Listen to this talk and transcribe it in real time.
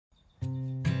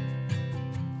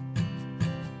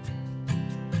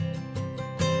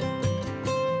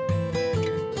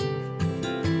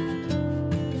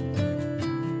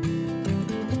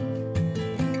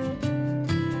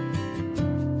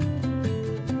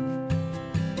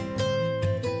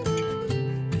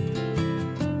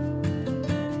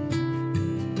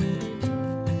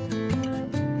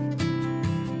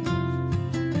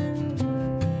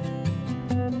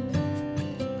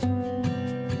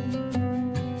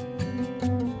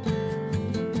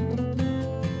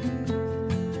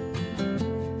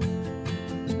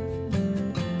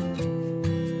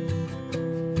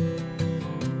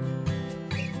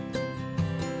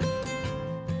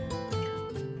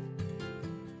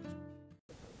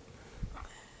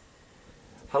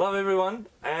Hello everyone,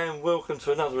 and welcome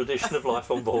to another edition of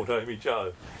Life on Board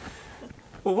AmyJo.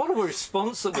 Well, what a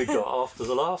response that we got after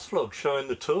the last vlog showing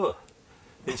the tour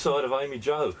inside of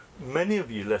AmyJo. Many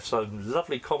of you left some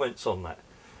lovely comments on that,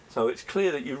 so it's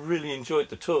clear that you really enjoyed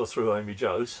the tour through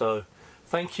AmyJo, so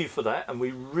thank you for that, and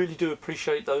we really do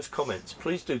appreciate those comments.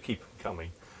 Please do keep them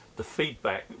coming. The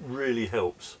feedback really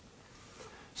helps.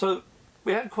 So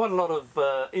we had quite a lot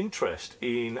of interest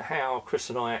in how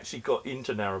Chris and I actually got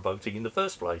into narrowboating in the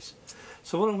first place.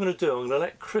 So what I'm going to do, I'm going to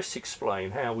let Chris explain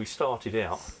how we started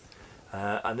out,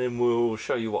 and then we'll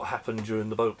show you what happened during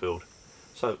the boat build.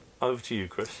 So over to you,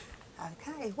 Chris.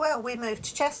 Okay, well, we moved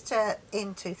to Chester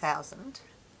in 2000,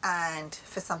 and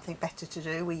for something better to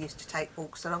do we used to take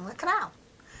walks along the canal.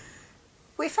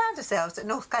 We found ourselves at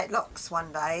Northgate Locks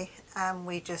one day and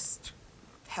we just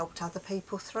helped other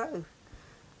people through.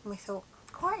 And we thought,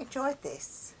 quite enjoyed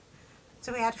this.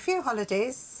 So we had a few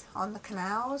holidays on the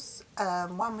canals.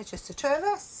 One was just the two of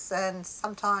us, and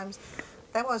sometimes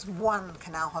there was one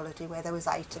canal holiday where there was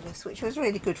 8 of us, which was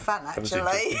really good fun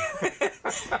actually.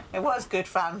 It was good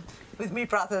fun with my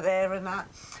brother there and that.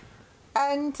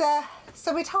 And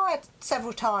so we'd hired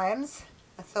several times.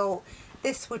 I thought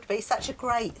this would be such a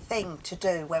great thing to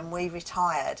do when we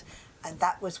retired, and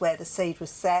that was where the seed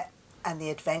was set and the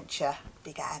adventure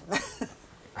began.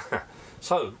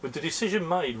 So, with the decision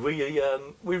made, we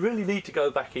really need to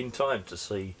go back in time to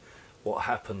see what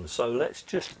happened. So let's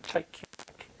just take you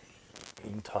back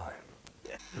in time.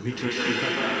 Let me take you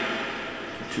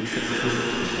back to 2000.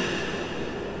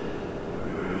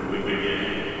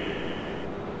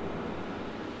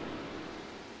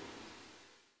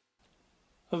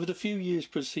 Over the few years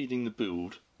preceding the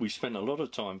build, we spent a lot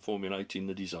of time formulating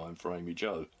the design for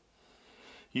AmyJo.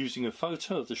 Using a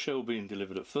photo of the shell being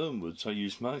delivered at Fernwoods, I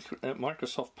used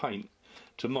Microsoft Paint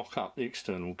to mock up the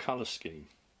external colour scheme.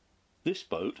 This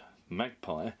boat,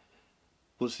 Magpie,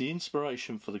 was the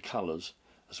inspiration for the colours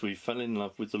as we fell in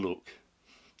love with the look.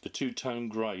 The two-tone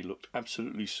grey looked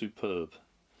absolutely superb.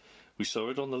 We saw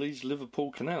it on the Leeds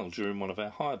Liverpool Canal during one of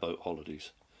our hire boat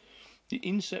holidays. The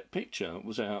inset picture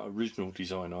was our original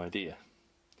design idea.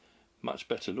 Much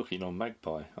better looking on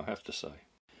Magpie, I have to say.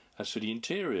 As for the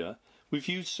interior, we've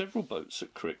used several boats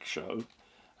at Crick Show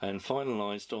and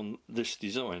finalised on this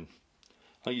design.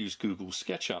 I used Google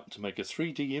SketchUp to make a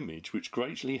 3D image which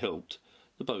greatly helped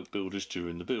the boat builders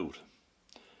during the build.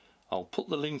 I'll put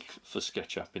the link for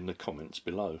SketchUp in the comments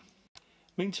below.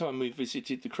 Meantime, we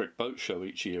visited the Crick Boat Show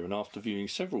each year, and after viewing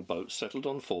several boats, settled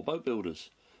on 4 boat builders: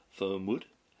 Fernwood,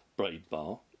 Braid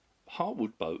Bar,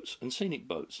 Heartwood Boats and Scenic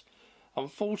Boats.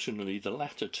 Unfortunately, the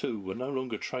latter two were no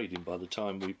longer trading by the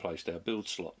time we placed our build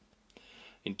slot.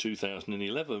 In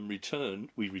 2011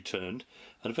 we returned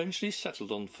and eventually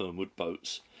settled on Fernwood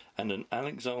Boats and an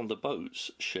Alexander Boats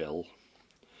shell.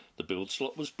 The build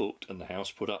slot was booked and the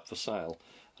house put up for sale,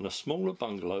 and a smaller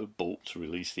bungalow bought to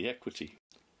release the equity.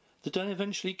 The day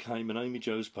eventually came and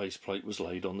AmyJo's base plate was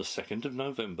laid on the 2nd of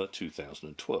November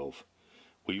 2012.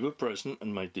 We were present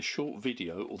and made this short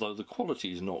video, although the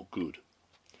quality is not good.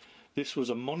 This was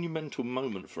a monumental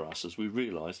moment for us as we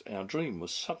realised our dream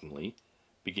was suddenly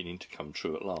beginning to come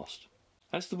true at last.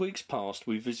 As the weeks passed,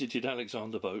 we visited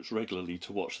Alexander Boats regularly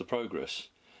to watch the progress.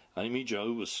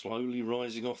 AmyJo was slowly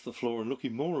rising off the floor and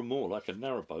looking more and more like a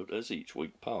narrowboat as each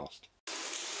week passed.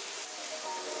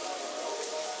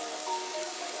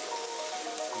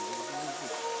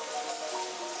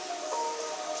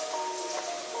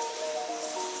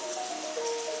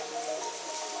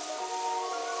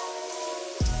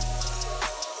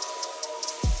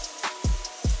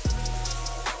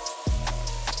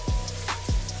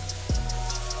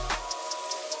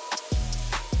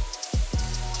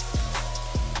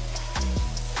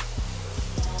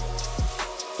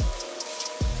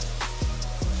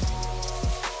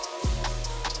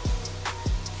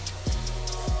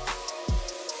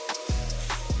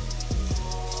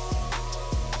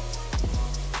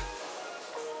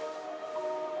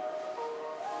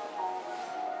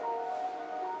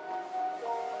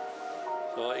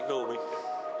 Alright, ignore me.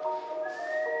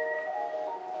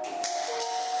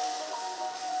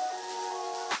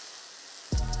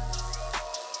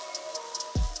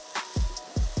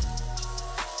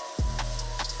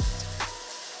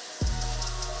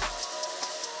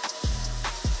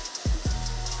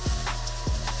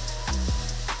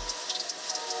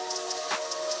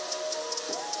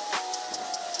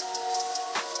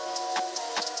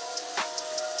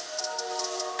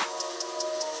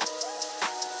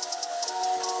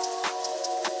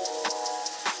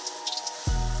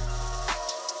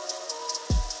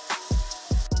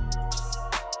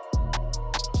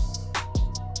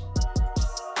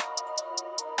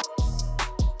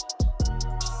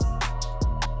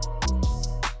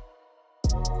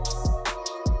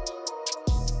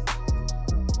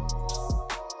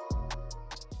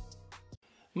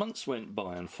 Months went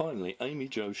by and finally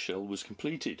AmyJo's shell was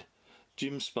completed.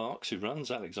 Jim Sparks, who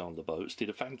runs Alexander Boats, did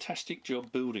a fantastic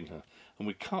job building her, and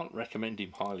we can't recommend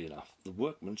him highly enough. The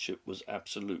workmanship was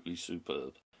absolutely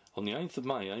superb. On the 8th of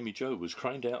May, AmyJo was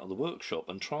craned out of the workshop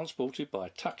and transported by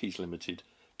Tuckies Limited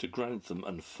to Grantham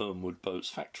and Fernwood Boats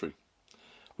factory.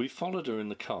 We followed her in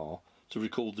the car to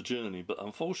record the journey, but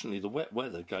unfortunately the wet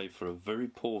weather gave for a very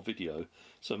poor video,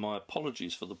 so my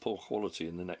apologies for the poor quality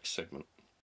in the next segment.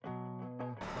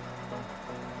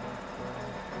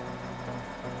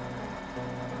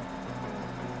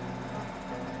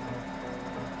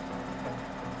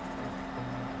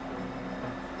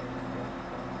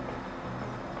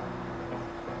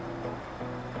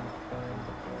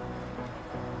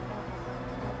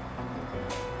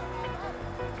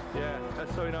 Yeah,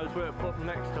 that's so he knows where to put them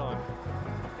next time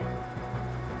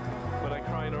when I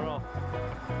crane her off.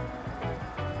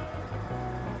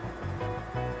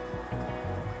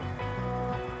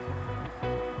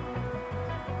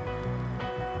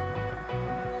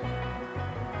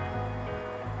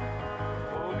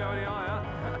 We'll go any higher.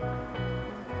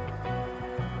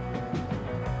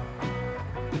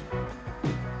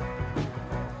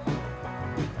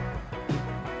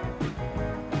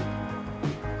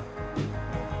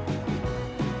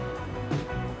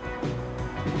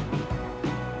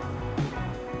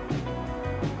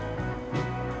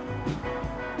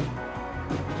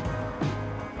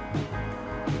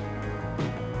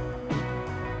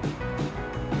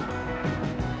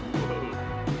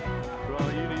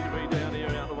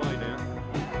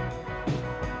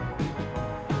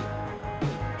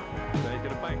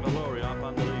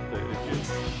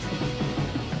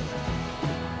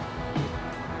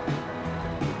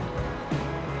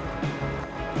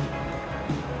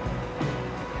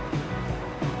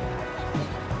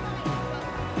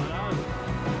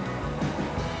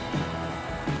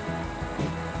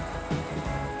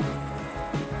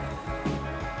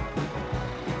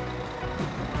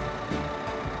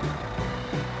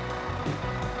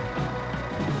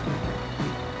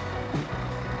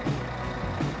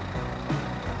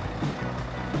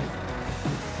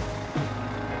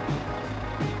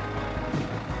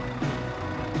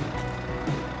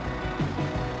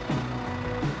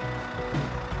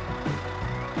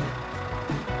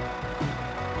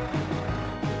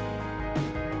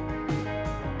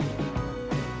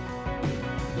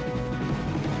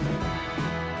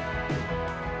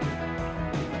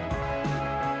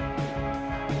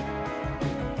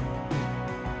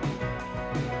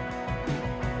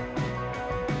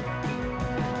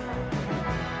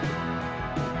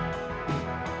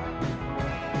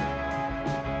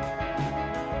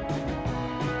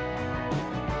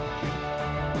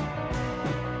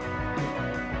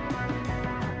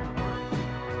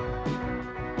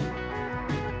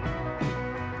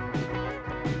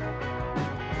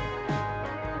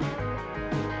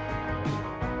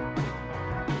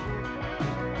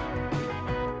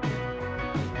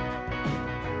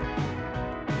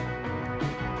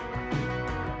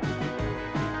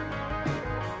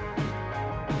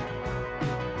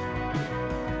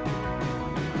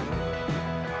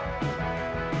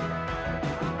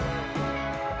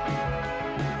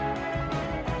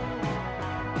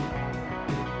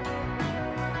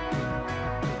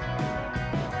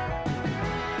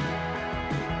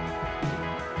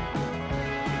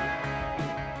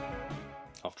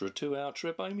 After a 2-hour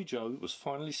trip, AmyJo was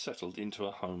finally settled into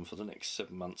a home for the next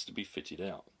 7 months to be fitted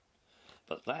out.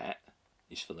 But that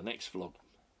is for the next vlog.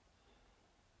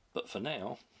 But for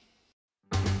now...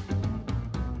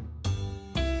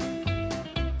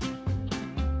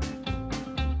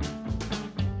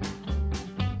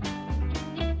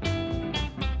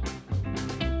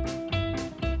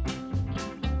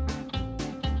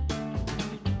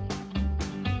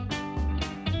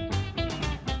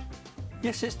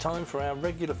 Yes, it's time for our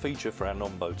regular feature for our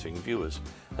non-boating viewers,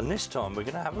 and this time we're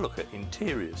going to have a look at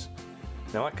interiors.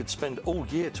 Now, I could spend all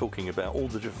year talking about all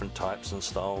the different types and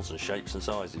styles and shapes and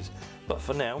sizes, but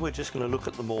for now we're just going to look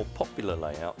at the more popular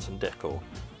layouts and decor.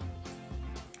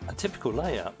 A typical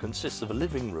layout consists of a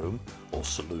living room or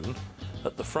saloon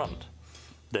at the front,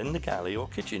 then the galley or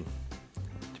kitchen.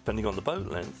 Depending on the boat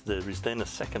length, there is then a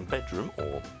second bedroom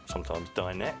or sometimes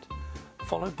dinette,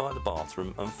 followed by the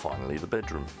bathroom and finally the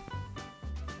bedroom.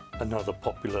 Another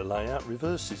popular layout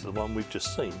reverses the one we've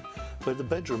just seen, where the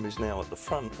bedroom is now at the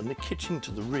front and the kitchen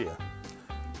to the rear.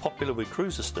 Popular with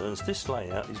cruiser sterns, this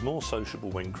layout is more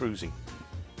sociable when cruising.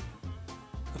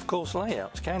 Of course,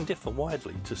 layouts can differ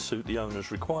widely to suit the owner's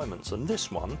requirements, and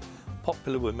this one,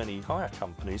 popular with many hire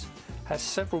companies, has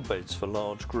several beds for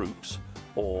large groups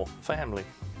or family.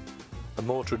 A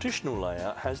more traditional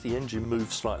layout has the engine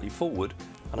moved slightly forward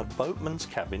and a boatman's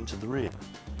cabin to the rear,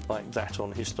 like that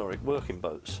on historic working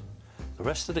boats. The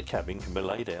rest of the cabin can be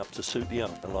laid out to suit the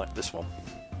owner, like this one.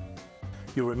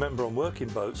 You'll remember on working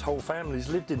boats, whole families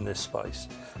lived in this space,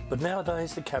 but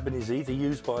nowadays the cabin is either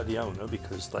used by the owner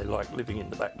because they like living in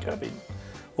the back cabin,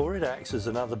 or it acts as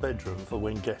another bedroom for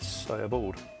when guests stay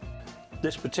aboard.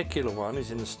 This particular one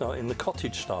is in the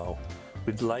cottage style,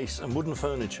 with lace and wooden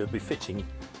furniture befitting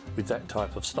with that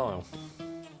type of style.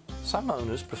 Some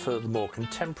owners prefer the more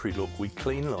contemporary look with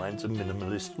clean lines and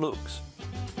minimalist looks.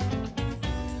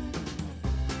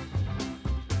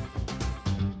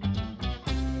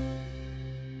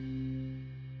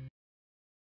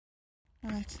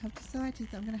 Right, I've decided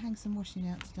that I'm going to hang some washing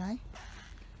out today.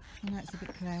 I know it's a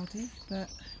bit cloudy, but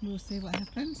we'll see what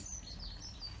happens.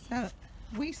 So,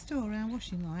 we store our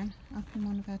washing line up in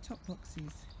one of our top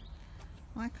boxes.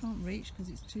 I can't reach because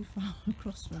it's too far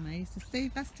across from me, so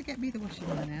Steve has to get me the washing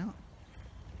line out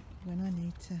when I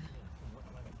need to.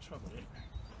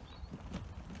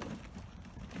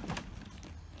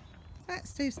 Right,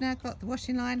 Steve's now got the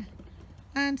washing line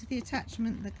and the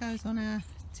attachment that goes on our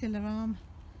tiller arm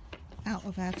out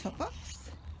of our top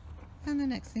box, and the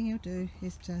next thing he'll do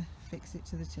is to fix it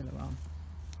to the tiller arm.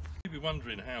 You'll be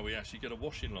wondering how we actually get a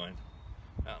washing line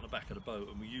out on the back of the boat,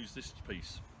 and we use this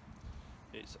piece.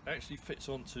 It actually fits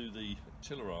onto the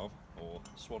tiller arm, or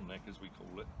swan neck as we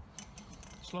call it,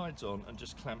 slides on and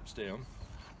just clamps down,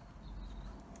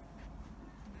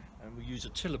 and we use a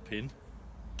tiller pin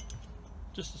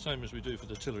just the same as we do for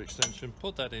the tiller extension.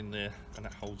 Put that in there and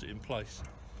that holds it in place,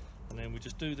 and then we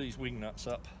just do these wing nuts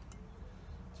up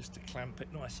just to clamp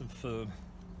it nice and firm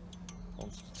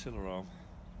onto the tiller arm,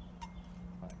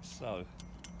 like so.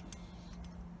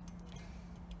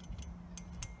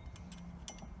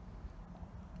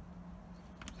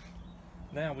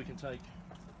 Now we can take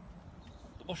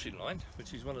the washing line,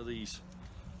 which is one of these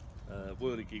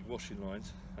whirligig washing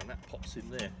lines, and that pops in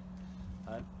there.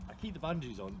 And I keep the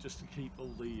bungees on just to keep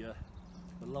all the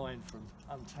line from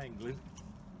untangling.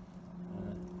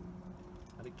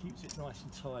 And it keeps it nice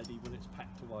and tidy when it's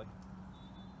packed away.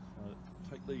 So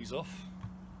take these off.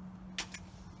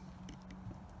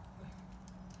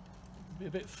 It'll be a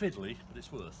bit fiddly, but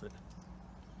it's worth it.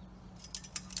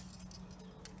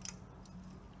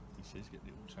 He says get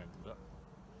it all tangled up.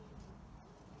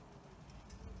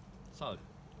 So,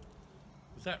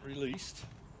 with that released,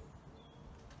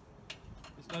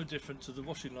 it's no different to the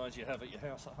washing lines you have at your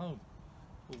house at home.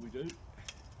 All we do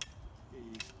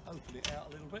is open it out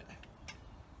a little bit,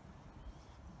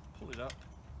 pull it up,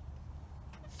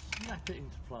 snap it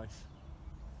into place,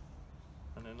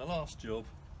 and then the last job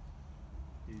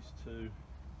is to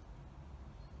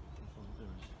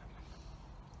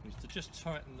just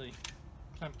tighten the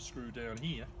clamp screw down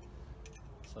here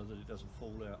so that it doesn't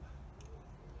fall out.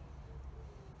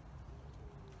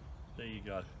 There you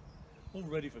go, all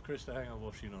ready for Chris to hang our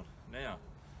washing on. Now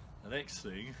the next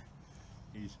thing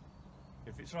is,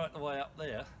 if it's right the way up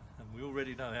there, and we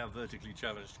already know how vertically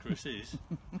challenged Chris is,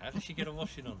 how does she get a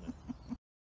washing on there?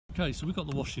 Okay, so we've got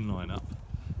the washing line up,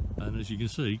 and as you can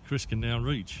see, Chris can now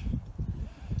reach.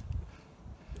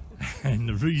 And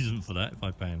the reason for that, if I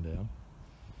pan down,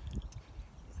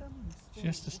 she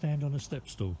has to stand on a step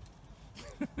stool.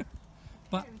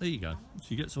 But there you go,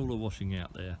 she gets all the washing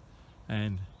out there,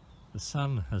 and the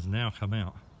sun has now come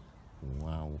out.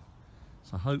 Wow.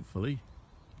 So hopefully,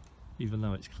 even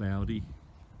though it's cloudy,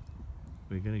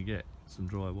 we're going to get some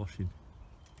dry washing.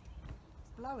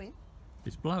 It's blowing.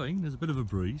 It's blowing, there's a bit of a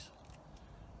breeze.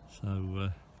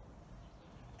 So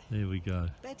there we go.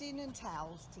 Bedding and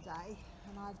towels today,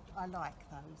 and I like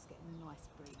those, getting a nice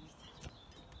breeze.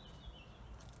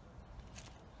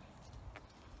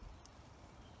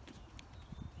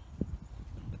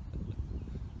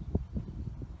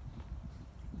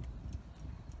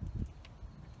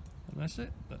 And that's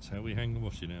it, that's how we hang the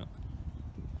washing out.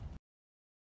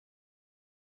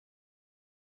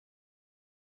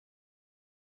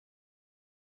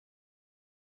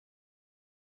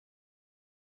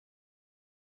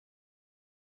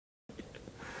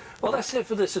 Well, that's it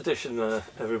for this edition,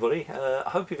 everybody. I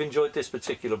hope you've enjoyed this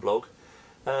particular blog.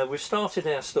 We've started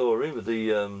our story with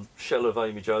the shell of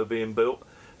AmyJo being built,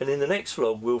 and in the next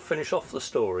vlog we'll finish off the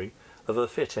story of her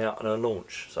fit out and her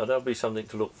launch, so that'll be something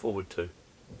to look forward to.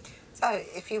 So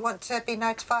if you want to be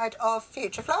notified of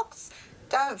future vlogs,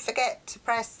 don't forget to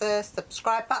press the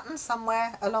subscribe button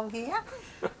somewhere along here.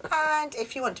 And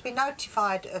if you want to be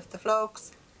notified of the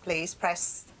vlogs, please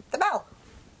press the bell.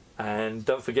 And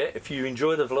don't forget, if you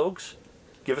enjoy the vlogs,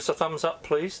 give us a thumbs up,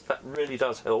 please. That really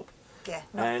does help. Yeah,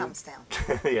 not a thumbs down.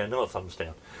 Yeah, not a thumbs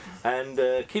down.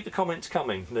 And keep the comments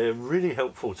coming. They're really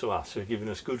helpful to us. They're giving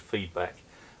us good feedback.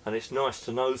 and it's nice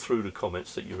to know through the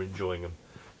comments that you're enjoying them.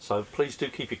 So please do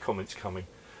keep your comments coming.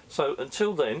 So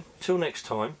until then, till next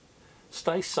time,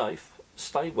 stay safe,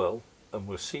 stay well, and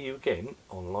we'll see you again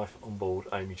on Life on Board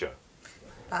AmyJo.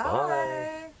 Bye.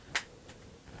 Bye.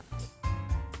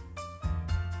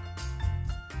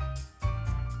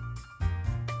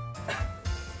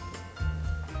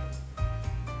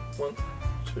 One,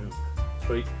 two,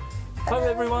 three. Hello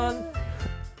everyone.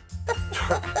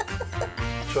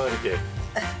 Try it again.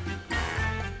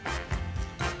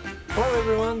 Hello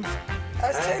everyone.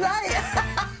 That's too late.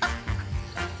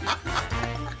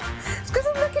 It's because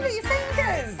I'm looking at your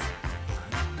fingers.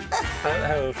 How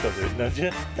else does it, nudge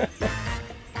you?